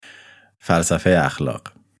فلسفه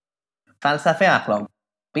اخلاق.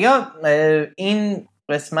 بیا این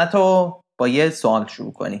قسمت رو با یه سوال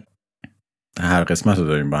شروع کنیم. هر قسمت رو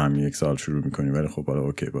داریم با هم یک سوال شروع میکنیم، ولی خب حالا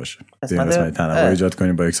اوکی باشه. قسمت تنوع ایجاد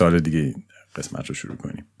کنیم، با یک سوال دیگه قسمت رو شروع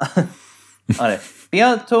کنیم. آره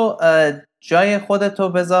بیا تو جای خودتو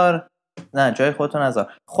بذار. نه جای خودتو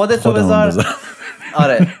نذار، خودتو بذار.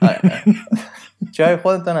 آره جای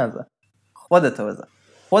خودتو نذار،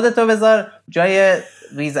 خودتو بذار جای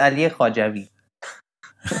ریز علی خواجوی.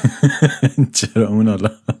 چرا اون حالا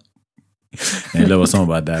این لباسامو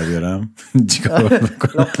باید در بیارم چیکار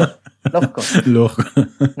بکنم؟ لخ کن.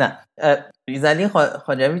 نه ریز علی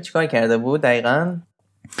خواجوی چیکار کرده بود دقیقاً؟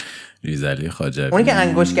 ریز علی خواجوی اونی که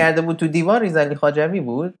انگوش کرده بود تو دیوار ریز علی خواجوی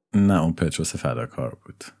بود؟ نه اون پتروس فداکار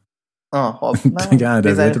بود. خب دیگه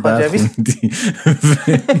ادبیات بعد خوندی.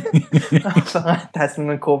 فقط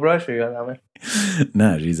تصمیم کبراشو یادمه.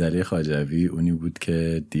 نه ریز علی خواجوی اونی بود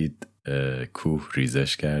که دید کوه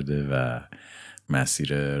ریزش کرده و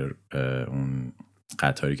مسیر اون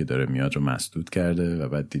قطاری که داره میاد رو مسدود کرده و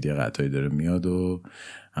بعد دید یه قطاری داره میاد و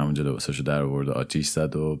همونجا لباساشو در آورد و آتیش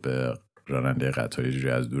زد و به راننده قطاری جوری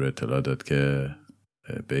از دور اطلاع داد که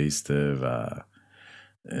بیسته و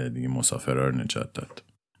دیگه مسافرها رو نجات داد.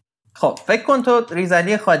 خب فکر کن تو ریز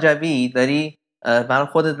علی خواجوی داری برای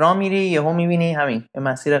خودت راه میری، یهو میبینی همین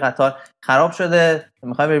مسیر قطار خراب شده،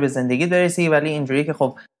 میخوای بری به زندگی برسی، ولی اینجوری که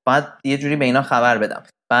خب باید یه جوری به اینا خبر بدم.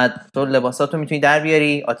 بعد تو لباساتو میتونی در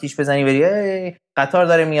بیاری، آتیش بزنی، بری قطار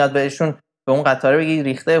داره میاد، بهشون به اون قطاره بگی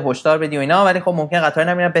ریخته، هشدار بدی و اینا، ولی خب ممکن قطار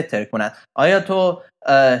نمیرن بهتر کنن. آیا تو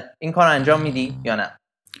این کار انجام میدی یا نه؟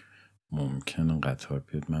 ممکنه قطار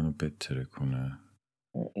بیاد منو بهتر کنه.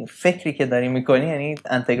 این فکری که داری میکنی یعنی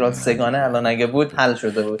انتگرال سگانه الان اگه بود حل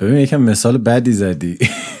شده بود. ببین یکم مثال بدی زدی.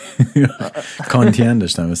 کانتیان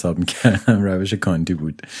داشتم حساب میکردم، روش کانتی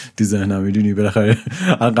بود تو ذهنم، میدونی بالاخره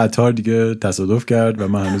قطار دیگه تصادف کرد و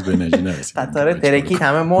من هنوز به انرژی نرسیدم. قطار ترکی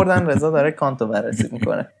همه مردن، رضا داره کانتو بررسی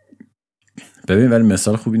میکنه. ببین ولی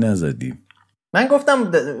مثال خوبی نزدی. من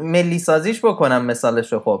گفتم ملی سازیش بکنم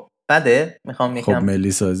مثالشو. خب بده میخوام یکم. خب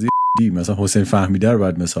ملی سازی مثلا حسین فهمیده رو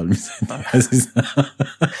باید مثال میزنی عزیزم.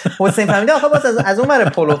 حسین فهمیده آخه باز از اون بره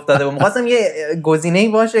پل افتاده بود، می‌خواستم یه گزینه‌ای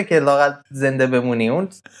باشه که لااقل زنده بمونی، اون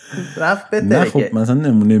رفت بهتره. نه خب مثلا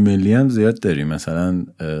نمونه ملی هم زیاد داریم، مثلا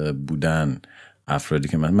بودن افرادی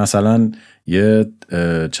که مثلا یه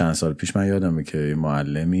چند سال پیش من یادمه که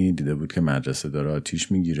معلمی دیده بود که مدرسه داره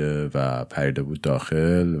آتیش میگیره و پریده بود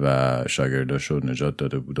داخل و شاگرداشو نجات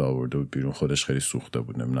داده بود، آورده بود بیرون، خودش خیلی سوخته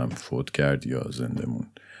بود، نمیدونم فوت کرد یا زنده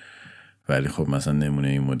موند. ولی خب مثلا نمونه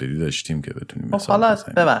این مدلی داشتیم که بتونیم مثلا حالا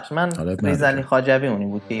ببخش من ریز علی خواجوی اونی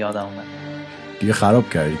بود که یادم اومد. دیگه خراب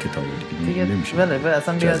کردی کتابو دیگه نمیشه. ولی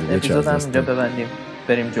اصلا بیا اپیزود هم اینجا ببندیم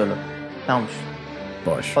بریم جلو. تموم شد.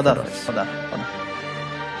 باش. خدا.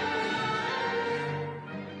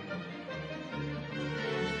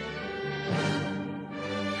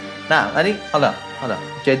 نه ولی حالا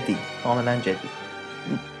جدی، کاملا جدی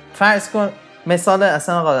فرض کن مثال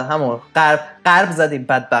اصلا آقا همون غرب زدیم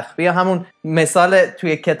بدبخت، بیا همون مثال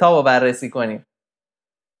توی کتاب رو بررسی کنیم.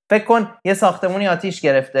 فکر کن یه ساختمونی آتیش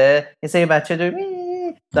گرفته، یه سری بچه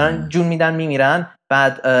دارن جون میدن میمیرن،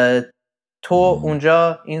 بعد تو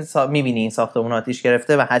اونجا میبینی این ساختمون آتیش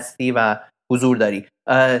گرفته و هستی و حضور داری،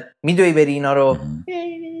 میدوی بری اینا رو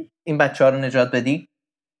این بچه ها رو نجات بدی؟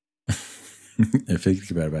 افکتی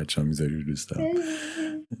که بر بچه ها میذاری رو دوست دارم.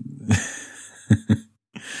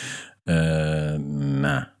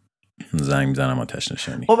 نه زنگ میزنم آتش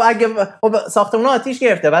نشانی. خب اگه ساختمون آتیش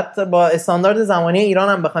گرفته، بعد با استاندارد زمانی ایران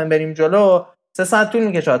هم بخوایم بریم جلو 3 ساعت طول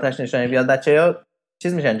میکشه آتش نشانی بیاد، بچه‌ها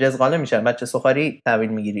چیز میشن، جزغاله میشن، بچه سوخاری تحویل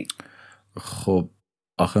میگیری. خب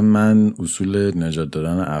آخه من اصول نجات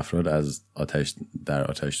دادن افراد از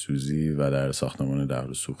آتش سوزی و در ساختمان در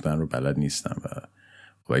حال سوختن رو بلد نیستم و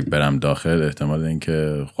اگه برم داخل احتمال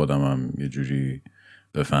اینکه خودم هم یه جوری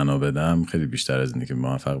به فنا بدم خیلی بیشتر از اینه که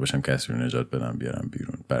موفق بشم کسی رو نجات بدم بیارم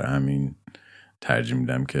بیرون. برای همین ترجیح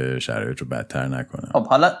میدم که شرایط رو بدتر نکنم. خب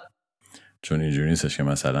حالا چون اینجوری نیستش که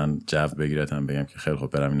مثلا جو بگیرتم بگم که خیلی خب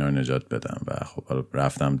برم اینا رو نجات بدم و خب حالا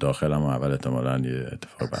رفتم داخلم و اول احتمالاً یه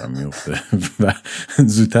اتفاق برام میفته و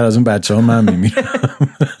زودتر از اون بچه‌ها من میمیرم.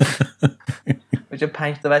 بچه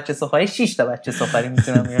 5 تا بچه سوخاری 6 تا بچه سوخاری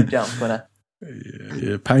میتونم میام جمع کنم.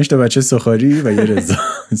 5 تا بچه سوخاری و یه رضا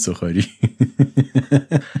سوخاری.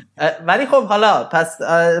 ولی خب حالا پس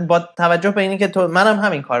با توجه به اینی که منم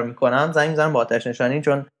همین کار میکنم، زنگ میزنم با آتش نشانی،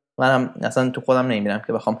 چون منم اصلا تو خودم نمیرم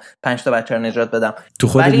که بخوام 5 تا بچه رو نجات بدم. تو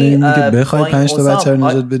خودت نمیدونی که بخوای 5 تا بچه رو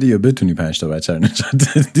نجات بدی یا بتونی 5 تا بچه رو نجات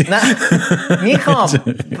بدی؟ نه میخوام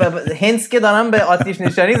هنس که دارم به آتش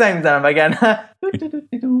نشانی زنگ میزنم، وگرنه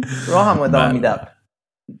راهم ادامه میدم.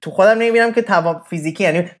 تو خودم نمیبینم که توان فیزیکی،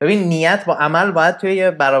 یعنی ببین نیت با عمل باید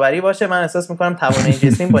توی برابری باشه. من احساس میکنم توانایی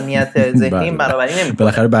جسمی با نیت ذهنی برابری نمیکنه.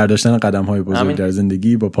 بالاخره برداشتن قدم‌های بزرگ در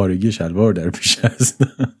زندگی با پارگی شلوار در پیش است.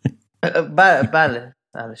 بله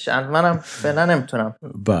منم فعلا نمیتونم.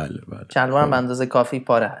 بله شلوارم به اندازه کافی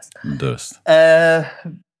پاره هست. درست.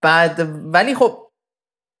 بعد ولی خب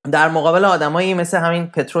در مقابل آدمایی مثل همین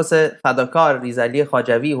پتروس فداکار، ریزعلی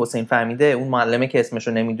خواجوی، حسین فهمیده، اون معلمه که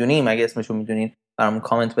اسمشو نمیدونیم، اگه اسمشو میدونین برامون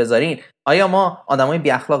کامنت بذارین، آیا ما آدمای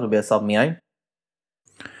بی اخلاقی به حساب میایم؟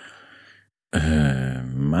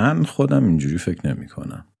 من خودم اینجوری فکر نمی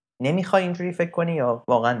کنم. نمیخوای اینجوری فکر کنی یا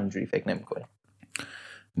واقعا اینجوری فکر نمی کنی؟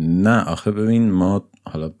 نه آخه ببین، ما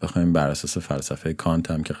حالا بخوایم بر اساس فلسفه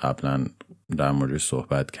کانت هم که قبلا در موردش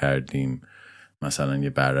صحبت کردیم مثلا یه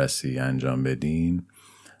بررسی انجام بدیم،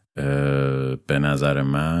 به نظر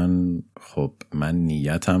من خب من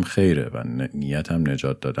نیتم خیره و نیتم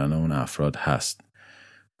نجات دادن اون افراد هست،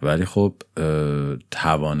 ولی خب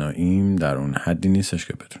تواناییم در اون حدی نیستش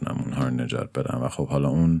که بتونم اونها رو نجات بدم. و خب حالا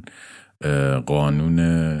اون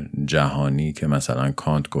قانون جهانی که مثلا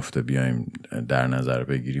کانت گفته بیایم در نظر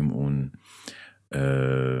بگیریم، اون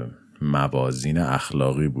موازین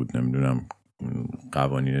اخلاقی بود، نمیدونم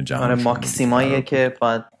قوانین جهانی. آره ماکسیماییه که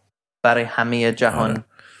باید برای همه جهان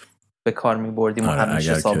به کار می‌بردیم و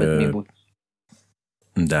همیشه ثابت می‌بود.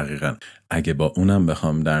 دقیقاً. اگه با اونم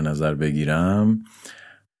بخوام در نظر بگیرم،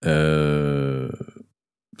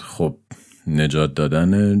 خب نجات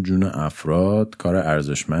دادن جون افراد کار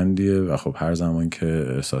ارزشمندیه و خب هر زمان که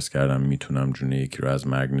احساس کردم میتونم جون یکی رو از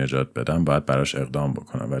مرگ نجات بدم باید براش اقدام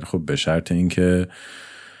بکنم، ولی خب به شرط این که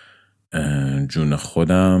جون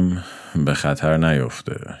خودم به خطر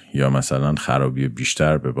نیفته یا مثلا خرابی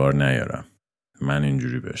بیشتر به بار نیارم. من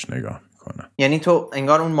اینجوری بهش نگاه میکنم. یعنی تو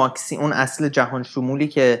انگار اون اصل جهان شمولی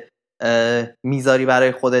که میذاری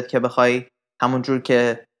برای خودت که بخوای همون جور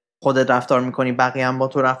که خودت رفتار میکنی بقیه هم با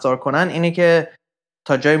تو رفتار کنن، اینه که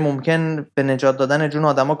تا جای ممکن به نجات دادن جون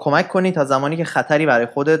آدما کمک کنی تا زمانی که خطری برای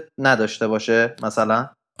خودت نداشته باشه مثلا.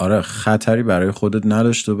 آره خطری برای خودت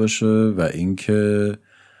نداشته باشه و اینکه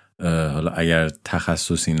حالا اگر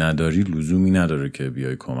تخصصی نداری لزومی نداره که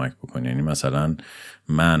بیای کمک بکنی. یعنی مثلا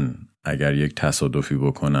من اگر یک تصادفی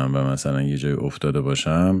بکنم و مثلا یه جای افتاده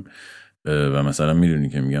باشم و مثلا میدونی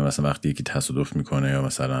که میگم مثلا وقتی یکی تصادف میکنه یا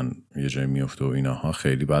مثلا یه جای میفته و ایناها،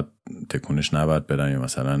 خیلی باید تکونش نباید بدن یا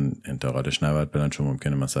مثلا انتقادش نباید بدن، چون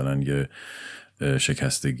ممکنه مثلا یه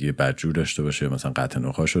شکستگی بدجور داشته باشه یا مثلا قطع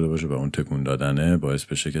نخاع شده باشه و اون تکون دادنه باعث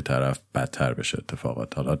بشه که طرف بدتر بشه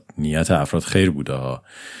اتفاقات. حالا نیت افراد خیر بوده ها،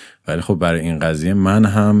 ولی خب برای این قضیه من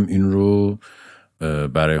هم این رو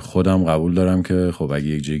برای خودم قبول دارم که خب اگه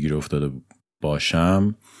یک جای گیر افتاده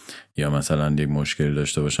باشم یا مثلا یک مشکلی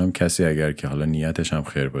داشته باشم، کسی اگر که حالا نیتش هم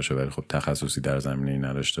خیر باشه ولی خب تخصصی در زمینه ای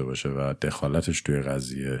نداشته باشه و دخالتش توی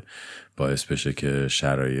قضیه باعث بشه که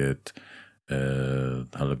شرایط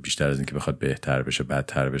حالا بیشتر از این که بخواد بهتر بشه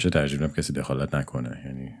بدتر بشه، ترجیح میدم کسی دخالت نکنه،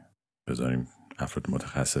 یعنی بذاریم افراد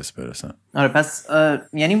متخصص برسن. آره پس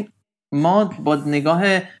یعنی ما با نگاه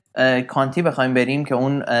کانتی بخوایم بریم که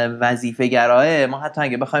اون وظیفه گرایه، ما حتی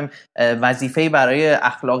اگه بخوایم وظیفه‌ای برای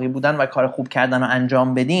اخلاقی بودن و کار خوب کردن رو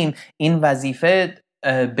انجام بدیم، این وظیفه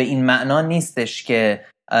به این معنا نیستش که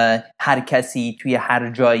هر کسی توی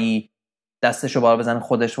هر جایی دستشو بالا بزنه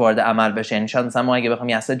خودش وارد عمل بشه. یعنی شاید مثلا ما اگه بخوایم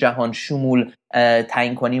یه اصل جهان شمول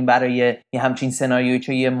تعیین کنیم برای یه همچین سناریویی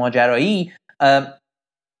چه یه ماجرایی،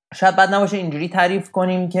 شاید بد نباشه اینجوری تعریف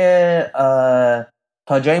کنیم که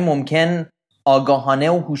تا جای ممکن آگاهانه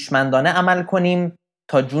و هوشمندانه عمل کنیم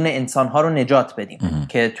تا جون انسانها رو نجات بدیم.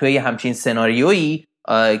 که توی همچین سناریویی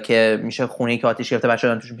که میشه خونه‌ای که آتیش گرفته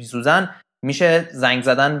بچه‌ها توش میسوزن، میشه زنگ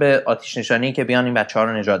زدن به آتش نشانی که بیان این بچه‌ها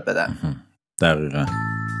رو نجات بدن. دقیقاً.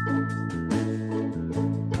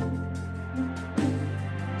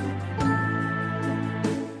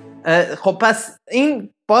 خب پس این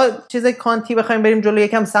با چیز کانتی بخوایم بریم جلو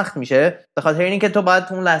یکم سخت میشه، به خاطر اینکه تو باید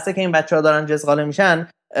اون لحظه که این بچه‌ها دارن جزغاله میشن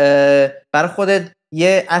برای خودت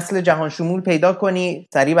یه اصل جهان شمول پیدا کنی،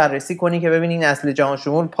 سریع بررسی کنی که ببینی این اصل جهان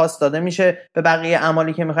شمول پاس داده میشه به بقیه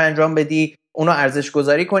اعمالی که میخوای انجام بدی، اونو ارزش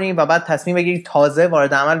گذاری کنی و بعد تصمیم بگیری تازه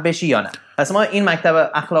وارد عمل بشی یا نه. پس ما این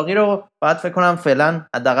مکتب اخلاقی رو باید فکر کنم فعلا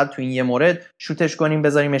حداقل تو این یه مورد شوتش کنیم،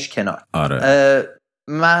 بذاریمش کنار. آره.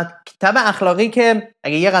 مکتب اخلاقی که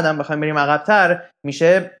اگه یه قدم بخوایم بریم عقب‌تر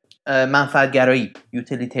میشه منفعت‌گرایی،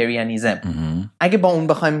 یوتیلیتریانیسم. اگه با اون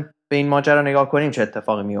بخوایم به این ماجرا نگاه کنیم چه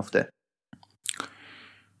اتفاقی میفته؟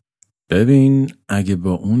 ببین اگه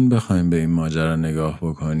با اون بخوایم به این ماجرا نگاه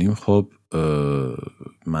بکنیم، خب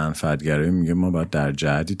منفعت‌گرایی میگه ما باید در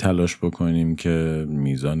جهتی تلاش بکنیم که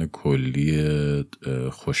میزان کلی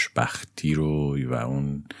خوشبختی رو و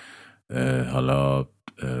اون حالا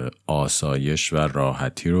آسایش و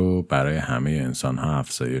راحتی رو برای همه انسان ها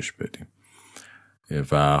افزایش بدیم.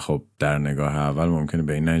 و خب در نگاه اول ممکنه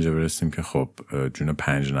به این نتیجه برسیم که خب جون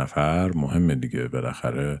 5 نفر مهمه دیگه،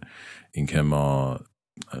 بالاخره اینکه ما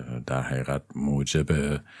در حقیقت موجب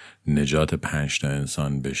نجات 5 تا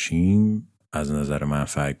انسان بشیم از نظر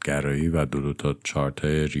منفعت گرایی و 2 تا 4 تا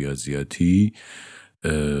ریاضیاتی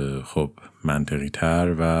خب منطقی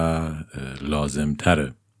تر و لازم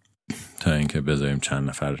تره تا اینکه بذاریم چند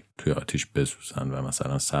نفر توی آتیش بسوزن و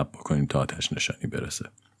مثلا صبر بکنیم تا آتش نشانی برسه.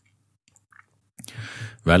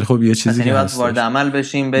 ولی خب یه چیزی که هست وارد عمل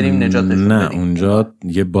بشیم بریم نجاتشون نه بدیم. اونجا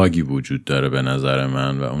یه باگی وجود داره به نظر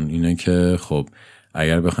من و اون اینه که خب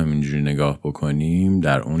اگر بخوایم اینجوری نگاه بکنیم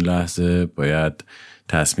در اون لحظه باید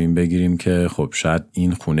تصمیم بگیریم که خب شاید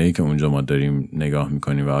این خونه‌ای که اونجا ما داریم نگاه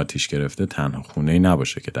میکنیم و آتیش گرفته تنها خونه‌ای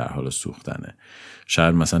نباشه که در حال سوختنه.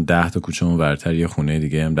 شاید مثلا 10 تا کوچه اونورتر یه خونه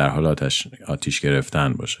دیگه هم در حال آتیش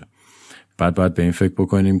گرفتن باشه. بعد باید به این فکر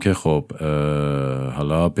بکنیم که خب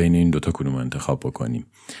حالا بین این 2 تا کدوم انتخاب بکنیم.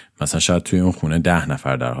 مثلا شاید توی اون خونه 10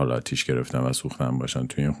 نفر در حال آتیش گرفتن و سوختن باشن،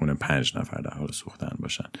 توی این خونه 5 نفر در حال سوختن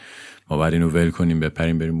باشن. ما باید اینو ول کنیم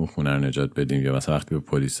بپریم بریم اون خونه رو نجات بدیم، یا مثلا وقتی به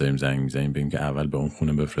پلیس داریم زنگ میزنیم بگیم که اول به اون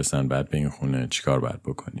خونه بفرستن بعد به این خونه چیکار باید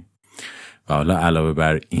بکنیم. و حالا علاوه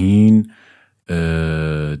بر این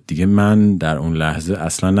دیگه من در اون لحظه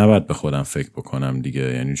اصلا نباید به خودم فکر بکنم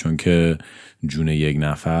دیگه، یعنی چون که جون 1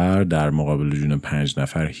 نفر در مقابل جون 5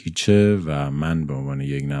 نفر هیچه و من به عنوان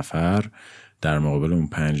 1 نفر در مقابل اون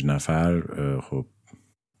 5 نفر خب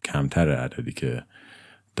کمتر عددی که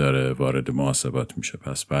داره وارد محاسبات میشه.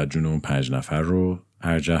 پس بعد جون اون 5 نفر رو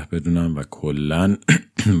ارجح بدونم و کلن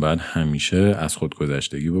باید همیشه از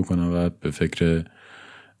خودگذشتگی بکنم و به فکر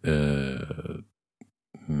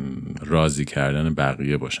راضی کردن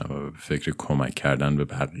بقیه باشم و به فکر کمک کردن به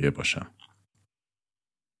بقیه باشم.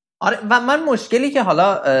 آره و من مشکلی که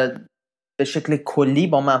حالا به شکل کلی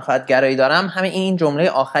با منفعت گرایی دارم همین این جمله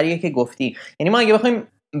آخریه که گفتی. یعنی ما اگه بخوایم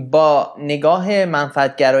با نگاه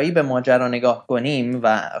منفعت گرایی به ماجرا نگاه کنیم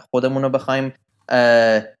و خودمون رو بخوایم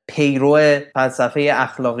پیرو فلسفه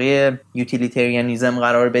اخلاقی یوتیلیتریانیزم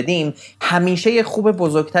قرار بدیم، همیشه یه خوب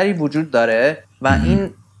بزرگتری وجود داره و این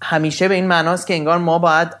همیشه به این معناست که انگار ما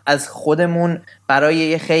باید از خودمون برای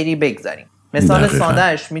یه خیری بگذاریم. مثال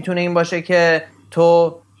سادهش میتونه این باشه که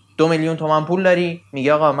تو 2 میلیون تومان پول داری، میگی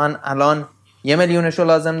آقا من الان 1 میلیونشو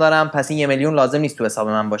لازم دارم، پس این 1 میلیون لازم نیست تو حساب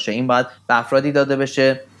من باشه، این باید به افرادی داده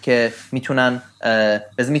بشه که میتونه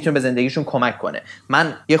به زندگیشون کمک کنه.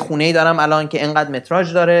 من یه خونه‌ای دارم الان که اینقدر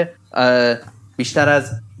متراژ داره، بیشتر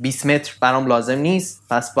از 20 متر برام لازم نیست،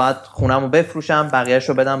 پس باید خونه‌مو بفروشم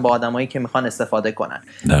بقیه‌شو بدم با آدمایی که میخوان استفاده کنن.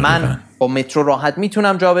 من با مترو راحت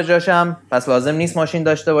میتونم جابجاشم، پس لازم نیست ماشین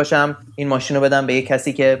داشته باشم، این ماشین رو بدم به یه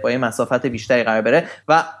کسی که با یه مسافت بیشتری قرار بره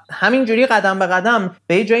و همینجوری قدم به قدم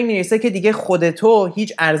به یه جایی میرسه که دیگه خود تو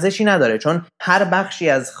هیچ ارزشی نداره، چون هر بخشی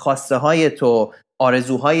از خواسته های تو،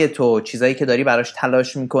 آرزوهای تو، چیزایی که داری براش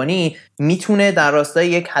تلاش میکنی میتونه در راستای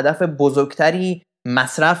یک هدف بزرگتری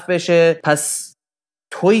مصرف بشه. پس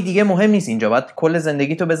توی دیگه مهم نیست اینجا، باید کل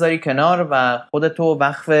زندگی تو بذاری کنار و خودتو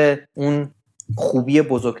وقف اون خوبی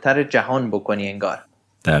بزرگتر جهان بکنی انگار.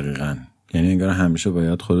 دقیقاً، یعنی انگار همیشه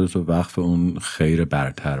باید خودتو وقف اون خیر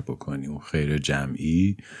برتر بکنی، اون خیر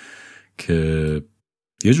جمعی که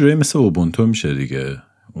یه جوری مثل اوبونتو میشه دیگه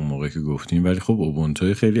اون موقع که گفتیم. ولی خب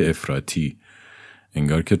اوبونتو خیلی افراطی،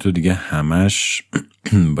 انگار که تو دیگه همش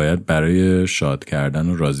باید برای شاد کردن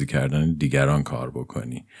و راضی کردن دیگران کار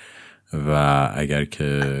بکنی و اگر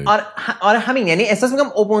که آره همین، یعنی احساس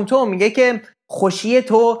میکنم اوبونتو میگه که خوشی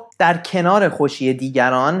تو در کنار خوشی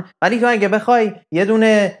دیگران، ولی تو اگه بخوای یه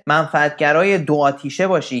دونه منفعتگرای 2 آتیشه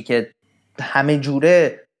باشی که همه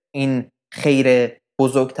جوره این خیر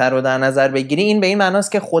بزرگتر رو در نظر بگیری، این به این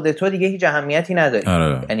معناست که خودت تو دیگه هیچ اهمیتی نداری.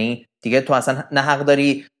 آره. یعنی دیگه تو اصلا نه حق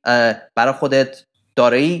داری برای خودت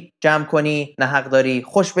دارایی جمع کنی، نه حق داری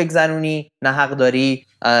خوش بگذرونی، نه حق داری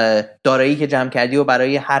دارایی که جمع کردی و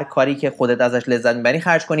برای هر کاری که خودت ازش لذت میبری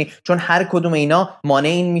خرج کنی، چون هر کدوم اینا مانع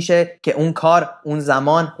این میشه که اون کار، اون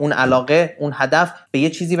زمان، اون علاقه، اون هدف به یه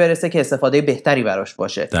چیزی برسه که استفاده بهتری براش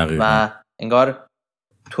باشه. دقیقا. و انگار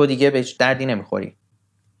تو دیگه بهش دردی نمیخوری.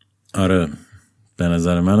 آره به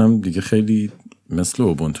نظر منم دیگه خیلی مثل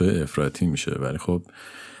اوبونتو افراطی میشه. ولی خب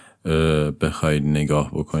بخوای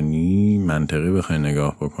نگاه بکنی، منطقی بخوای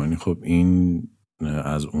نگاه بکنی، خب این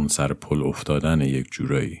از اون سر پل افتادن یک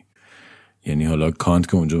جورایی. یعنی حالا کانت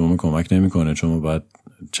که اونجا به ما کمک نمیکنه، چون ما باید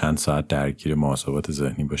چند ساعت درگیر محاسبات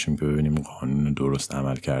ذهنی باشیم که ببینیم قانون درست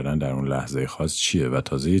عمل کردن در اون لحظه خاص چیه. و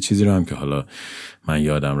تازه یه چیزی رو هم که حالا من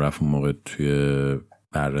یادم رفت اون موقع توی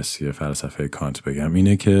بررسی فلسفه کانت بگم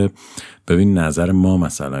اینه که ببین نظر ما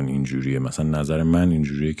مثلا اینجوریه، مثلا نظر من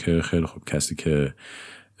اینجوریه که خیلی خوب کسی که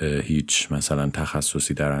هیچ مثلا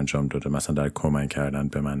تخصصی در انجام داده مثلا در کمک کردن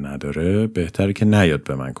به من نداره، بهتره که نیاد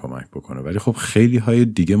به من کمک بکنه. ولی خب خیلی های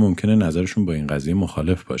دیگه ممکنه نظرشون با این قضیه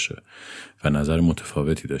مخالف باشه و نظر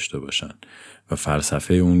متفاوتی داشته باشن و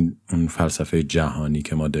فلسفه اون فلسفه جهانی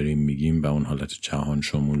که ما داریم میگیم و اون حالت جهان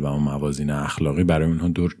شمول و اون موازین اخلاقی برای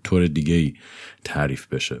اونها طور دیگه‌ای تعریف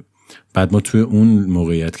بشه. بعد ما توی اون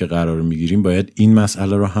موقعیت که قرار میگیریم باید این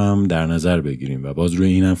مسئله رو هم در نظر بگیریم و باز روی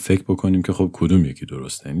این هم فکر بکنیم که خب کدوم یکی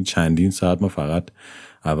درسته. یعنی چندین ساعت ما فقط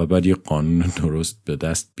اول باید یه قانون درست به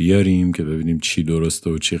دست بیاریم که ببینیم چی درسته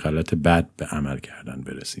و چی غلطه، بعد به عمل کردن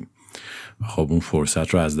برسیم و خب اون فرصت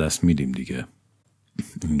رو از دست میدیم دیگه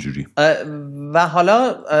اینجوری. و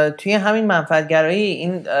حالا توی همین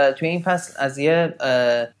منفعتگرایی توی این فصل از یه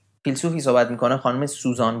فیلسوفی صحبت میکنه، خانم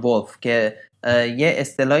سوزان وولف، که یه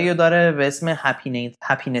اصطلاحی داره به اسم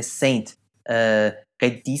happiness saint،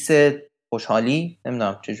 قدیس خوشحالی،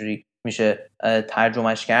 نمیدونم چجوری میشه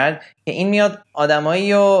ترجمهش کرد، که این میاد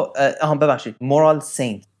آدمایی رو moral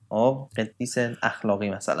saint، قدیس اخلاقی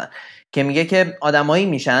مثلا، که میگه که آدمایی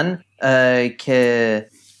میشن که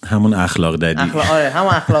همون اخلاق ددی. آره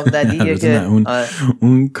همون اخلاق ددیه که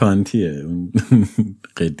اون کانتیه، اون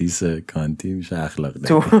قدیس کانتی میشه اخلاق ددی.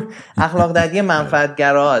 تو اخلاق ددی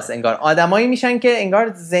منفعتگراست. انگار آدمایی میشن که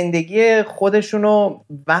انگار زندگی خودشونو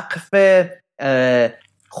وقف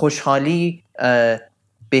خوشحالی،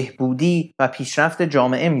 بهبودی و پیشرفت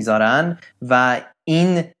جامعه میذارن و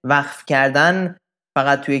این وقف کردن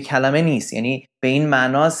فقط توی کلمه نیست، یعنی به این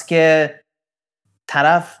معناست که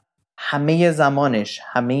طرف همه زمانش،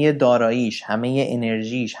 همه داراییش، همه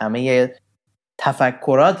انرژیش، همه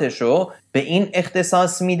تفکراتش رو به این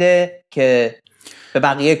اختصاص میده که به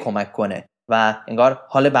بقیه کمک کنه و انگار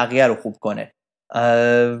حال بقیه رو خوب کنه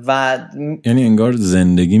و یعنی انگار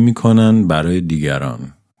زندگی میکنن برای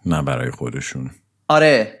دیگران نه برای خودشون.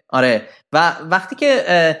 آره و وقتی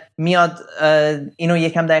که میاد اینو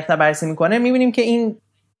یکم دقیق‌تر بررسی میکنه میبینیم که این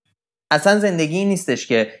اصلا زندگی نیستش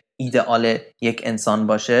که ایدئال یک انسان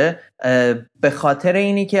باشه، به خاطر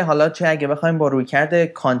اینی که حالا چه اگه بخوایم با رویکرد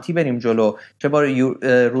کانتی بریم جلو، چه با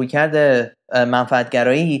رویکرد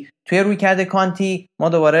منفعتگرایی، توی رویکرد کانتی ما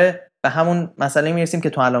دوباره به همون مسئله میرسیم که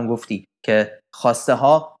تو الان گفتی که خواسته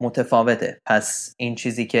ها متفاوته، پس این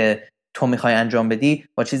چیزی که تو میخوای انجام بدی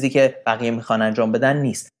با چیزی که بقیه میخوان انجام بدن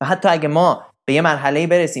نیست. و حتی اگه ما به یه مرحله‌ای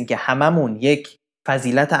برسیم که هممون یک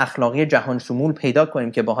فضیلت اخلاقی جهان شمول پیدا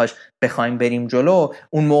کنیم که باهاش بخوایم بریم جلو،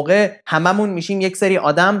 اون موقع هممون میشیم یک سری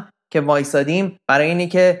آدم که وایسادیم برای اینی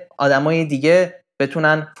که آدمای دیگه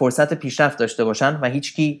بتونن فرصت پیشرفت داشته باشن و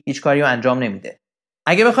هیچکی هیچ کاری رو انجام نمیده.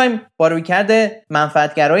 اگه بخوایم با رویکرد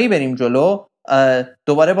منفعتگرایی بریم جلو،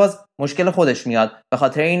 دوباره باز مشکل خودش میاد، به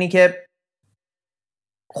خاطر اینی که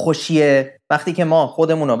خوشیه وقتی که ما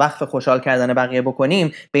خودمون رو وقف خوشحال کردن بقیه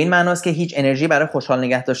بکنیم، به این معناست که هیچ انرژی برای خوشحال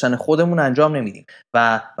نگه داشتن خودمون انجام نمیدیم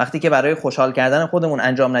و وقتی که برای خوشحال کردن خودمون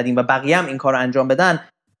انجام ندیم و بقیه هم این کار رو انجام بدن،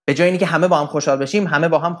 به جای اینکه همه با هم خوشحال بشیم، همه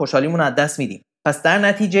با هم خوشحالیمون رو از دست میدیم. پس در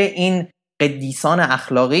نتیجه این قدیسان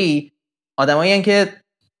اخلاقی آدمایی هستن که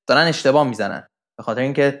دارن اشتباه میزنن، به خاطر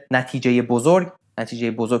اینکه نتیجه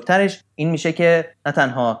بزرگترش این میشه که نه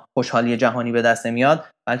تنها خوشحالی جهانی به دست نمیاد،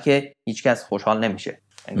 بلکه هیچکس خوشحال نمیشه.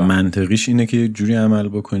 منطقیش اینه که جوری عمل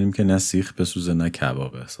بکنیم که نه سیخ بسوزه نه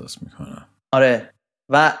کباب احساس میکنم. آره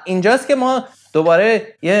و اینجاست که ما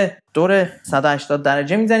دوباره یه دور 180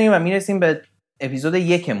 درجه میزنیم و میرسیم به اپیزود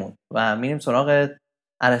 1 و میریم سراغ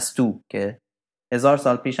ارسطو که 1000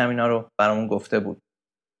 سال پیش همینا رو برامون گفته بود.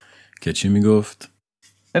 که چی میگفت؟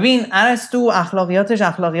 ببین ارسطو اخلاقیاتش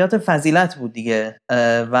اخلاقیات فضیلت بود دیگه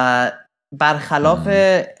و برخلاف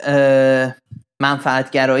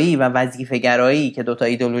منفعتگرایی و وظیفه گرایی که دوتا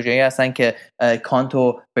ایدئولوژی هستن که کانت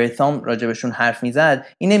و برثام راجبشون حرف میزد،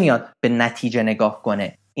 این نمیاد به نتیجه نگاه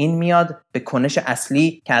کنه، این میاد به کنش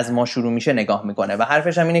اصلی که از ما شروع میشه نگاه میکنه و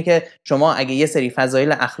حرفش هم اینه که شما اگه یه سری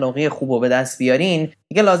فضایل اخلاقی خوب رو به دست بیارین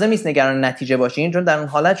دیگه لازم نیست نگران نتیجه باشین، چون در اون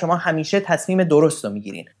حالت شما همیشه تصمیم درست رو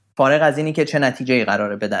میگیرین فارغ از اینی که چه نتیجه‌ای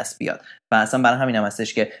قراره به دست بیاد و اصلا برای همین هم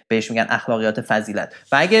هستش که بهش میگن اخلاقیات فضیلت.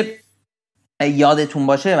 و اگه یادتون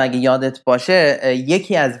باشه و اگه یادت باشه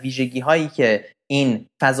یکی از ویژگی هایی که این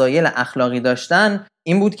فضایل اخلاقی داشتن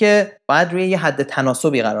این بود که باید روی یه حد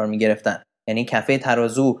تناسبی قرار می گرفتن، یعنی کفه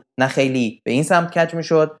ترازو نه خیلی به این سمت کج می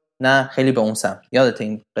شد نه خیلی به اون سمت. یادت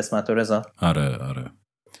این قسمت رو رضا؟ آره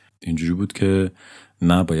اینجوری بود که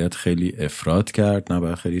نه باید خیلی افراط کرد نه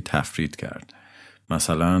باید خیلی تفرید کرد.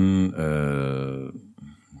 مثلا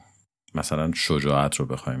مثلا شجاعت رو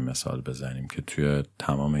بخوایم مثال بزنیم که توی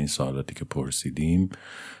تمام این سوالاتی که پرسیدیم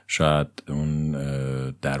شاید اون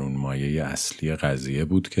درون مایه اصلی قضیه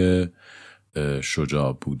بود که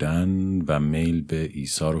شجاع بودن و میل به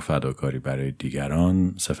ایثار و فداکاری برای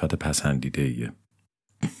دیگران صفت پسندیده ایه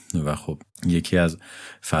و خب یکی از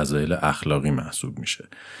فضایل اخلاقی محسوب میشه.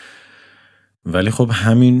 ولی خب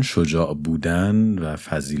همین شجاع بودن و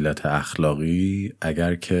فضیلت اخلاقی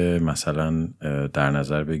اگر که مثلا در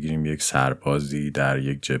نظر بگیریم یک سربازی در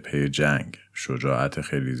یک جبهه جنگ شجاعت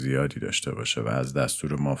خیلی زیادی داشته باشه و از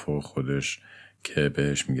دستور مافوق خودش که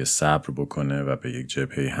بهش میگه صبر بکنه و به یک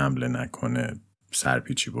جبهه حمله نکنه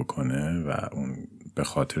سرپیچی بکنه و اون به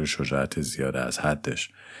خاطر شجاعت زیاده از حدش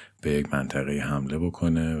به یک منطقه حمله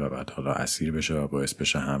بکنه و بعد حالا اسیر بشه و باعث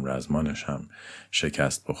بشه همرزمانش هم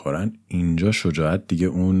شکست بخورن، اینجا شجاعت دیگه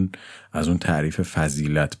اون از اون تعریف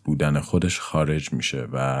فضیلت بودن خودش خارج میشه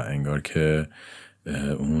و انگار که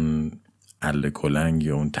اون اله کلنگ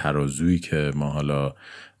یا اون ترازویی که ما حالا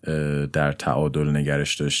در تعادل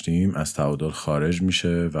نگرش داشتیم از تعادل خارج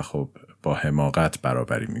میشه و خب با حماقت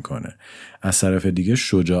برابری میکنه. از طرف دیگه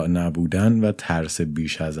شجاع نبودن و ترس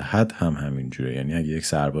بیش از حد هم همینجوره. یعنی اگه یک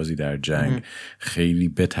سربازی در جنگ خیلی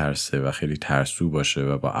بترسه و خیلی ترسو باشه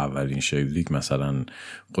و با اولین شلیک مثلا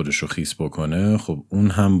خودشو خیس بکنه، خب اون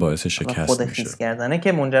هم باعث شکست میشه. خیس کردنه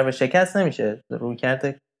که منجر به شکست نمیشه روی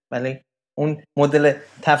کرده، ولی اون مدل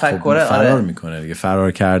تفکر خب فرار میکنه دیگه.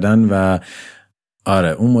 فرار کردن و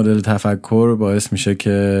اون مدل تفکر باعث میشه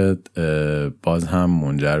که باز هم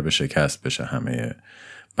منجر به شکست بشه همه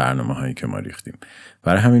برنامه هایی که ما ریختیم.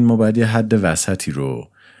 برای همین ما باید یه حد وسطی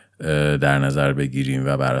رو در نظر بگیریم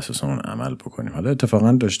و بر اساس اون عمل بکنیم. حالا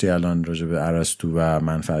اتفاقا داشتی الان راجع به ارسطو و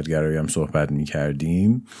منفعتگرایی هم صحبت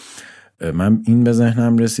میکردیم، من این به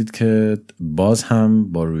ذهنم رسید که باز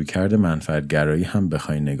هم با رویکرد منفعتگرایی هم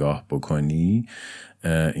بخوای نگاه بکنی،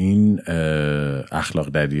 این اخلاق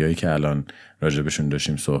دریایی که الان راجبشون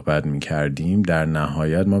داشتیم صحبت میکردیم، در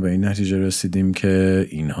نهایت ما به این نتیجه رسیدیم که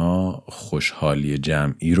اینها خوشحالی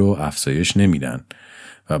جمعی رو افزایش نمیدن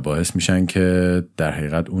و باعث میشن که در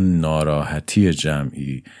حقیقت اون ناراحتی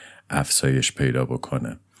جمعی افزایش پیدا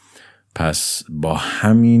بکنه. پس با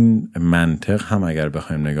همین منطق هم اگر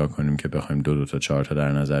بخوایم نگاه کنیم که بخوایم 2 تا 4 تا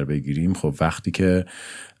در نظر بگیریم، خب وقتی که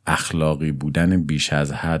اخلاقی بودن بیش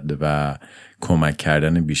از حد و کمک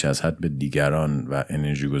کردن بیش از حد به دیگران و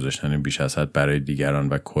انرژی گذاشتن بیش از حد برای دیگران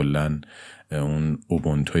و کلن اون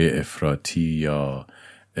اوبونتوی افراطی یا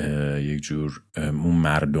یک جور اون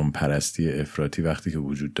مردم پرستی افراطی وقتی که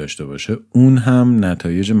وجود داشته باشه، اون هم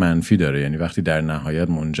نتایج منفی داره. یعنی وقتی در نهایت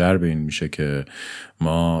منجر به این میشه که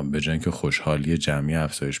ما به جای اینکه خوشحالی جمعی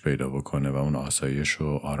افزایش پیدا بکنه و اون آسایش و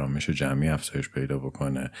آرامش جمعی افزایش پیدا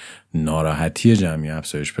بکنه، ناراحتی جمعی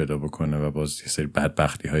افزایش پیدا بکنه و باز یه سری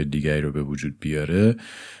بدبختی های دیگری رو به وجود بیاره،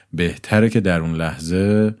 بهتره که در اون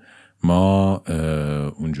لحظه ما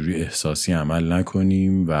اونجوری احساسی عمل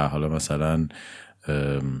نکنیم و حالا مثلا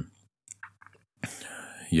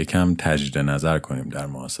یکم تجدید نظر کنیم در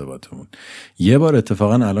محاسباتمون. یه بار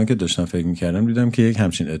اتفاقا الان که داشتم فکر میکردم دیدم که یک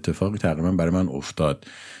همچین اتفاقی تقریبا برای من افتاد.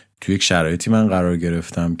 توی یک شرایطی من قرار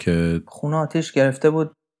گرفتم که خونه آتیش گرفته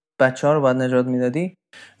بود، بچه‌ها رو باید نجات میدادی؟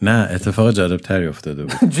 نه، اتفاق جالبتری افتاده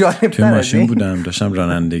بود. توی ماشین بودم داشتم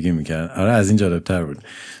رانندگی میکردم. از این جالبتر بود.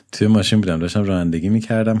 توی ماشین بودم داشتم رانندگی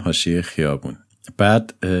میکردم حاشیه خیابون.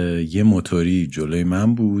 بعد یه موتوری جلوی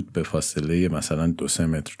من بود، به فاصله مثلا 2-3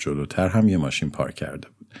 متر جلوتر هم یه ماشین پارک کرده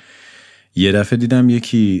بود. یه دفعه دیدم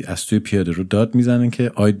یکی از توی پیاده رو داد میزنن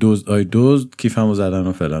که آی دزد کیفمو زدن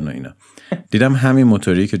و فلان و اینا. دیدم همین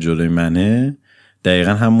موتوری که جلوی منه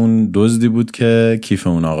دقیقا همون دزدی بود که کیف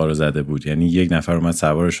اون آقا رو زده بود. یعنی یک نفر اومد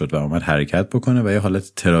سوار شد و اومد حرکت بکنه و یه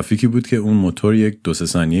حالت ترافیکی بود که اون موتور 1-2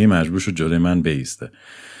 ثانیه مجبور شد جلوی من بایسته.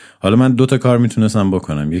 حالا من 2 تا کار میتونستم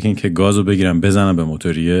بکنم، یکی این که گازو بگیرم بزنم به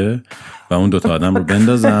موتوریه و اون 2 تا آدم رو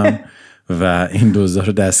بندازم و این دزدا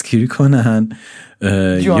رو دستگیری کنن،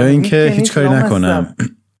 یا اینکه هیچ کاری نکنم.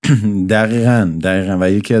 دقیقاً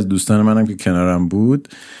و یکی از دوستان منم که کنارم بود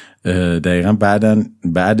دقیقاً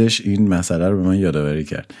بعدش این مسئله رو به من یادآوری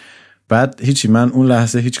کرد. بعد هیچی، من اون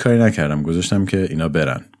لحظه هیچ کاری نکردم، گذاشتم که اینا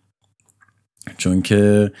برن، چون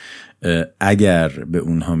که اگر به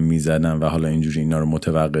اونها میزدن و حالا اینجوری اینا رو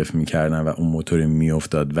متوقف میکردن و اون موتور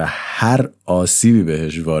میافتاد و هر آسیبی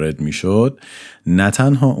بهش وارد میشد، نه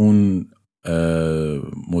تنها اون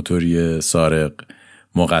موتوری سارق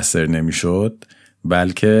مقصر نمیشد،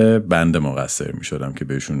 بلکه بنده مقصر میشدم که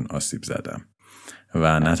بهشون آسیب زدم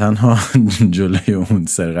و نه تنها جلوی اون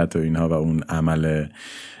سرقت و اینها و اون عمل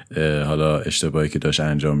حالا اشتباهی که داشت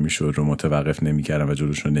انجام میشد رو متوقف نمیکردم و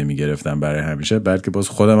جلوش رو نمیگرفتم برای همیشه، بلکه باز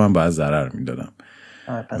خودم هم باید ضرر میدادم.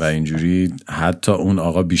 و اینجوری حتی اون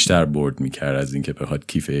آقا بیشتر برد میکرد از اینکه بخواد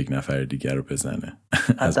کیف یک نفر دیگر رو بزنه.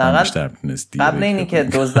 از اون بیشتر میتونست دیگه. قبل اینی که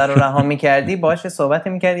دزد رو رها میکردی باشه صحبت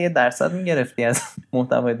میکردی 1% میگرفتی از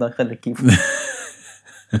محتوای داخل کیف.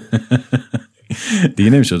 دیگه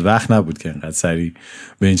نمیشد، وقت نبود که انقدر سریع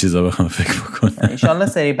به این چیزا بخوام فکر بکنم. انشالله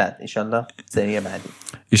سری بعد، انشالله سری بعدی،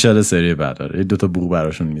 انشالله سری بعد. آره 2 تا بوق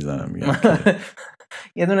براشون میزنم میگم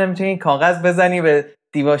یه دونه میتونی کاغذ بزنی به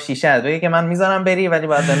دیوار شیشه بگی که من میذارم بری ولی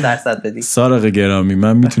باید بهم درصد بدی. سارق گرامی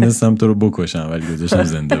من میتونستم تو رو بکشم ولی گذاشتم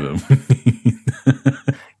زنده بمونی.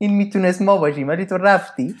 این میتونست ما باشیم ولی تو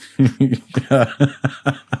رفتی.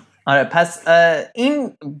 آره پس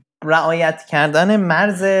این رعایت کردن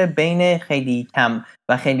مرز بین خیلی کم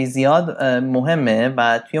و خیلی زیاد مهمه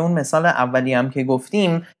و توی اون مثال اولی هم که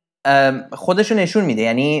گفتیم خودشو نشون میده.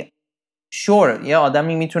 یعنی یه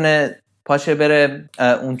آدمی میتونه پاشه بره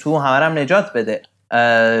اون تو همه هم نجات بده،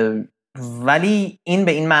 ولی این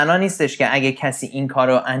به این معنا نیستش که اگه کسی این کار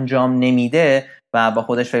رو انجام نمیده و با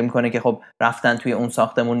خودش فکر میکنه که خب رفتن توی اون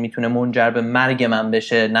ساختمون میتونه منجر به مرگ من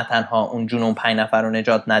بشه، نه تنها اون جون 5 نفر رو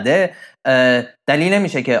نجات نده، دلیل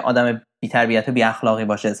نمیشه که آدم بی تربیت و بی اخلاقی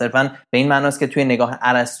باشه. صرفا به این معناست که توی نگاه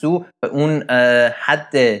ارسطو به اون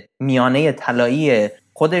حد میانه طلایی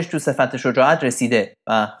خودش تو صفت شجاعت رسیده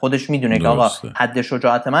و خودش میدونه که آقا حد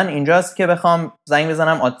شجاعت من اینجاست که بخوام سریع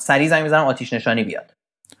زنگ بزنم آتش نشانی بیاد.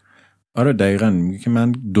 آره دقیقاً میگه که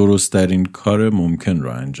من درست ترین کار ممکن رو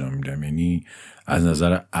انجام میدم. یعنی از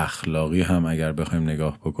نظر اخلاقی هم اگر بخوایم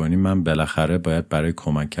نگاه بکنیم من بالاخره باید برای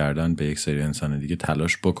کمک کردن به یک سری انسان دیگه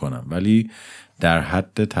تلاش بکنم، ولی در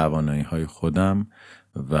حد توانایی‌های خودم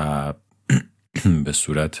و به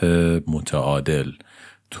صورت متعادل،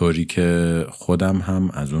 طوری که خودم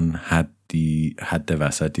هم از اون حد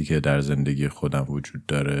وسطی که در زندگی خودم وجود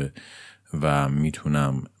داره و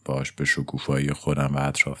میتونم باش به شکوفایی خودم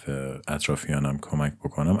و اطرافیانم کمک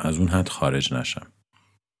بکنم از اون حد خارج نشم.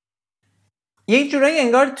 یک جورایی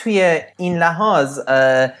انگار توی این لحاظ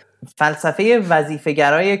فلسفه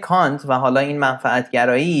وظیفه‌گرای کانت و حالا این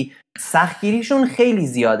منفعتگرایی سختگیریشون خیلی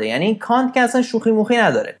زیاده. یعنی کانت که اصلا شوخی موخی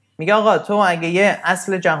نداره، میگه آقا تو اگه یه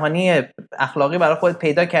اصل جهانی اخلاقی برای خودت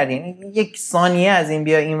پیدا کردی، یک ثانیه از این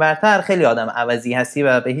بیا این ورتر خیلی آدم عوضی هستی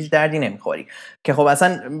و به هیچ دردی نمیخوری، که خب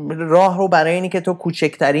اصلا راه رو برای اینی که تو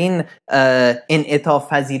کوچکترین انعطاف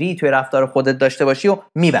پذیری توی رفتار خودت داشته باشی و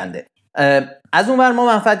میبنده. از اون ور ما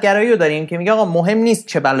منفعتگرایی رو داریم که میگه آقا مهم نیست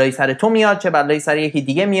چه بلایی سر تو میاد، چه بلایی سر یکی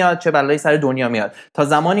دیگه میاد، چه بلایی سر دنیا میاد، تا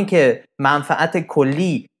زمانی که منفعت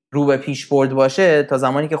کلی رو به پیش برد باشه، تا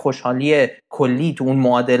زمانی که خوشحالی کلی تو اون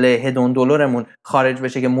معادله هدون دلارمون خارج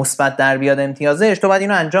بشه که مثبت در بیاد امتیازش، تو باید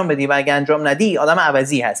اینو انجام بدی و اگه انجام ندی آدم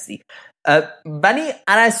عوضی هستی. ولی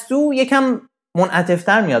ارسطو یکم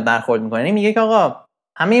منعطف‌تر میاد برخورد میکنه. یعنی میگه که آقا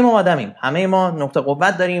همه ما آدمیم، همه ما نقطه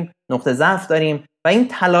قوت داریم، نقطه ضعف داریم و این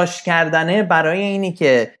تلاش کردنه برای اینی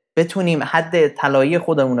که بتونیم حد طلایی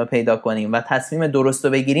خودمون رو پیدا کنیم و تصمیم درست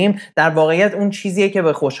رو بگیریم، در واقعیت اون چیزیه که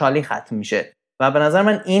به خوشحالی ختم میشه. و به نظر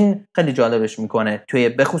من این خیلی جالبش میکنه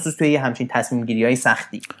به خصوص توی همچین تصمیم گیری های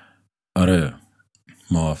سختی. آره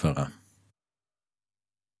موافقم،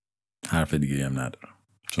 حرف دیگه هم ندارم،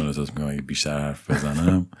 چون احساس میکنم اگه بیشتر حرف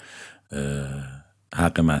بزنم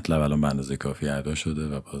حق مطلب الان به اندازه کافی ادا شده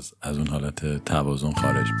و باز از اون حالت توازن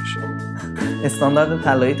خارج میشه. استاندارد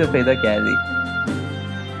طلایی تو پیدا کردی.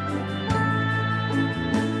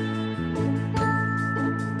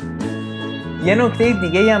 یه نکته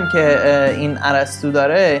دیگه هم که این ارسطو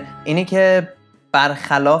داره اینی که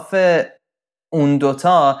برخلاف اون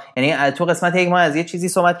دوتا، یعنی تو قسمت یک ما از یه چیزی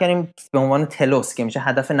صحبت کردیم به عنوان تلوس که میشه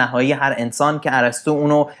هدف نهایی هر انسان، که ارسطو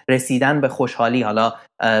اونو رسیدن به خوشحالی، حالا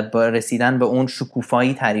رسیدن به اون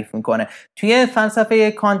شکوفایی تعریف میکنه. توی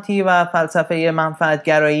فلسفه کانتی و فلسفه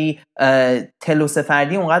منفعتگرایی تلوس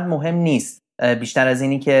فردی اونقدر مهم نیست، بیشتر از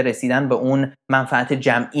اینی که رسیدن به اون منفعت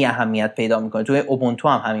جمعی اهمیت پیدا میکنه. توی اوبونتو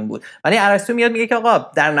هم همین بود. ولی ارسطو میاد میگه که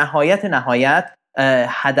آقا در نهایت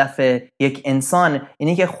هدف یک انسان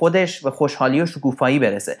اینه که خودش به خوشحالی و شکوفایی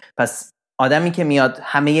برسه. پس آدمی که میاد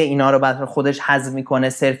همه اینا رو برای خودش هضم میکنه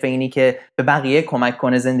صرف اینی که به بقیه کمک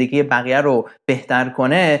کنه، زندگی بقیه رو بهتر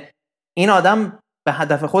کنه، این آدم به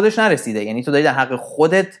هدف خودش نرسیده. یعنی تو داری در حق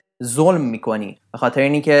خودت ظلم میکنی، به خاطر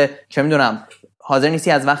اینی که چه میدونم حاضر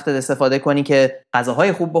نیستی از وقتت استفاده کنی که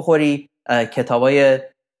غذاهای خوب بخوری، کتابای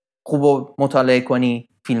خوب مطالعه کنی،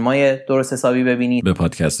 فیلمای درست حسابی ببینی، به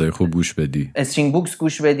پادکست‌های خوب گوش بدی، استرینگ بوکس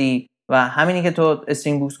گوش بدی، و همینی که تو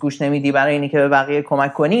استرینگ بوکس گوش نمیدی برای اینی که به بقیه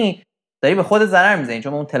کمک کنی، داری به خودت ضرر میزنی،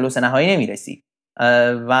 چون به اون تلوس نهایی نمیرسی.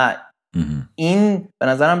 و این به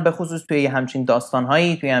نظرم به خصوص توی همچین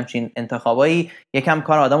داستانهایی، توی همچین انتخابایی، یکم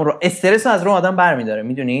کار آدم رو استرس از رو آدم برمیداره.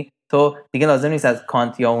 میدونی تو دیگه لازم نیست از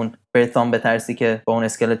کانت یا اون برتام بترسی که با اون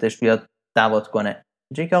اسکلتش بیاد دعوت کنه.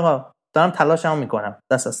 اینجوری که آقا دارم تلاشمو میکنم،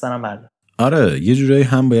 دست از سرم بردار. آره یه جورایی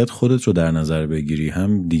هم باید خودت رو در نظر بگیری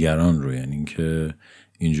هم دیگران رو، یعنی اینکه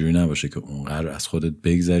اینجوری نباشه که اونقدر از خودت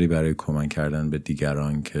بگذری برای کمک کردن به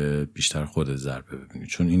دیگران که بیشتر خودت ضربه ببینی،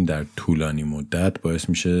 چون این در طولانی مدت باعث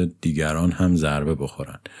میشه دیگران هم ضربه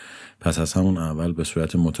بخورن. پس از همون اول به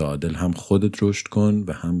صورت متعادل هم خودت رشد کن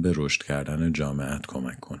و هم به رشد کردن جامعهت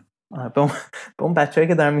کمک کن. به اون بچه‌ای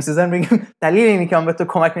که دارن میسوزن بگیم دلیل اینی که من به تو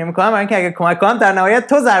کمک نمی‌کنم برای اینکه اگه کمک کنم در نهایت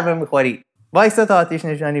تو ضربه می‌خوری. وایسا تا آتش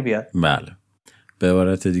نشانی بیاد. بله. به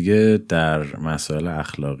عبارت دیگه در مسائل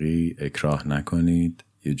اخلاقی اکراه نکنید،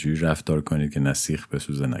 یه جوری رفتار کنید که نه سیخ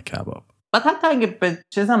بسوزه نه کباب. و حتی اگه به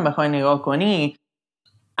چیزم بخوای نگاه کنی،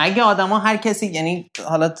 اگه آدما هر کسی، یعنی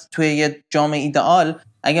حالا توی یه جامعه ایدئال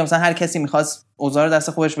اگه مثلا هر کسی می‌خواست اوضاع رو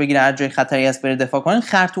دست خودش بگیره، هر جای خطری هست بره دفاع کنه،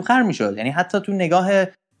 خر تو خر میشد. یعنی حتی تو نگاه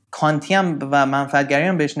کانتی هم و منفعتگری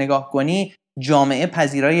هم بهش نگاه کنی، جامعه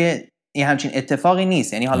پذیرای این همچین اتفاقی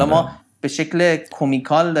نیست. یعنی حالا ما به شکل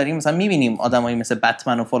کومیکال داریم مثلا می‌بینیم آدمایی مثل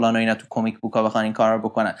بتمن و فلان و اینا تو کمیک بوکا بخوان این کارا رو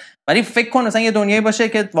بکنن، ولی فکر کن مثلا یه دنیایی باشه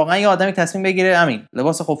که واقعا یه آدمی تصمیم بگیره همین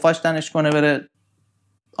لباس خفاش تنش کنه بره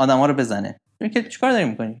آدما رو بزنه، میگه چیکار داری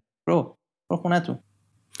می‌کنی؟ برو خونه‌تون.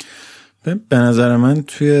 به نظر من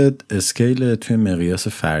توی اسکیل، توی مقیاس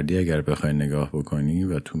فردی اگر بخوای نگاه بکنی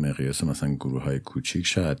و تو مقیاس مثلا گروه‌های کوچیک،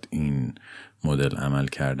 شاید این مدل عمل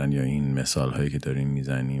کردن یا این مثال‌هایی که داریم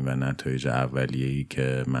میزنیم و نتایج اولیه‌ای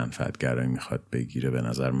که منفعت‌گرایی میخواد بگیره به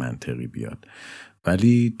نظر منطقی بیاد.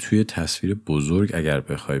 ولی توی تصویر بزرگ اگر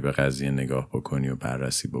بخوای به قضیه نگاه بکنی و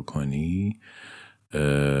بررسی بکنی،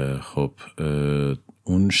 خب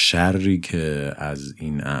اون شری که از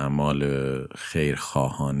این اعمال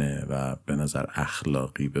خیرخواهانه و به نظر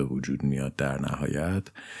اخلاقی به وجود میاد در نهایت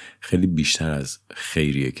خیلی بیشتر از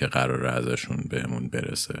خیریه که قراره ازشون بهمون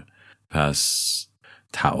برسه. پس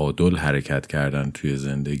تعادل حرکت کردن توی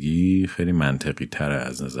زندگی خیلی منطقی تره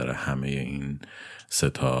از نظر همه این سه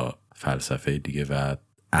تا فلسفه دیگه و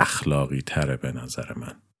اخلاقی تره به نظر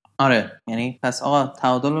من. آره یعنی پس آقا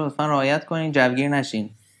تعادل رو لطفا رعایت کنین، جوگیر نشین،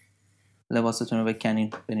 لباستون رو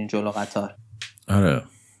بکنین برین جلو قطار. آره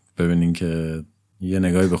ببینین که یه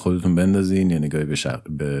نگاهی به خودتون بندازین، یه نگاهی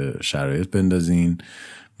به شرایط بندازین،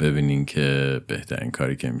 ببینین که بهترین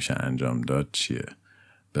کاری که میشه انجام داد چیه.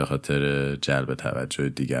 به خاطر جلب توجه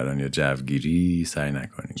دیگران یا جوگیری سعی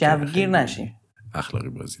نکنین جوگیر نشین، اخلاقی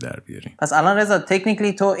بازی در بیارین. پس الان رضا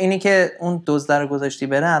تکنیکلی تو اینی که اون دزد رو گذاشتی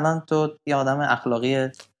بره، الان تو یه آدم اخلاقی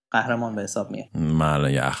قهرمان به حساب میای. من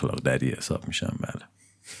الان یه اخلاق دری حساب میشم. بله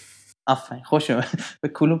آفرین، خوش اومد به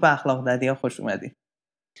کلوب اخلاق ددیا خوش اومدی.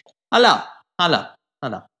 حالا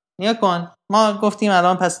نیا کن، ما گفتیم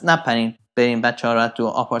الان پس نپرین بریم بچه‌ها رو تو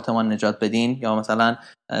آپارتمان نجات بدین، یا مثلا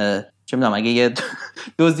چه میدونم اگه یه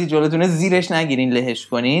دزدی جلوتونه زیرش نگیرین لهش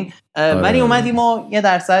کنین. ولی اومدیم و یه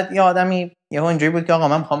درصد یه آدمی یهو اینجوری بود که آقا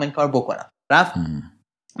من میخوام این کار بکنم، رفت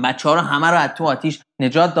بچه‌ها رو همه رو از تو آتیش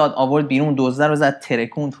نجات داد، آورد بیرون، دزد رو زد،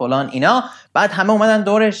 ترکوند فلان اینا. بعد همه اومدن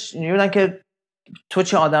دورش اینجوری بودن که تو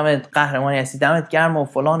چه آدم قهرمانی هستی، دمت گرم و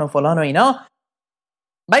فلان و اینا.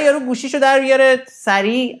 بعد یارو گوشیشو در بیاره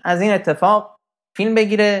سریع از این اتفاق فیلم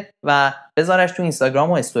بگیره و بذارش تو اینستاگرام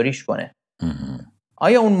و استوریش کنه.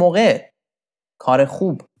 آیا اون موقع کار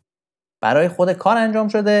خوب برای خود کار انجام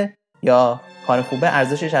شده یا کار خوبه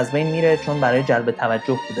ارزشش از بین میره چون برای جلب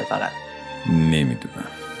توجه بوده فقط؟ نمیدونم،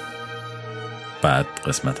 بعد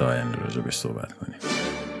قسمت آینده راجع بهش صحبت کنیم.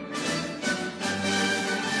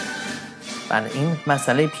 بله این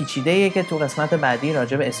مسئله پیچیده‌ایه که تو قسمت بعدی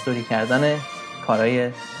راجع به استوری کردن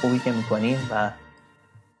کارهای خوبی که میکنیم و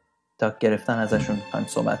تا گرفتن ازشون میخوایم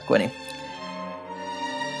صحبت کنیم.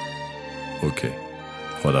 اوکی،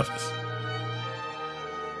 خداحافظ.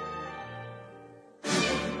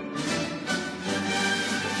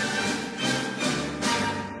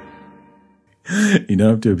 اینا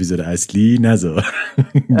هم تو اپیزود اصلی نذار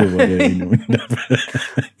دوباره اینو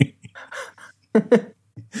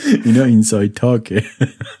اینا اینساید تاکه.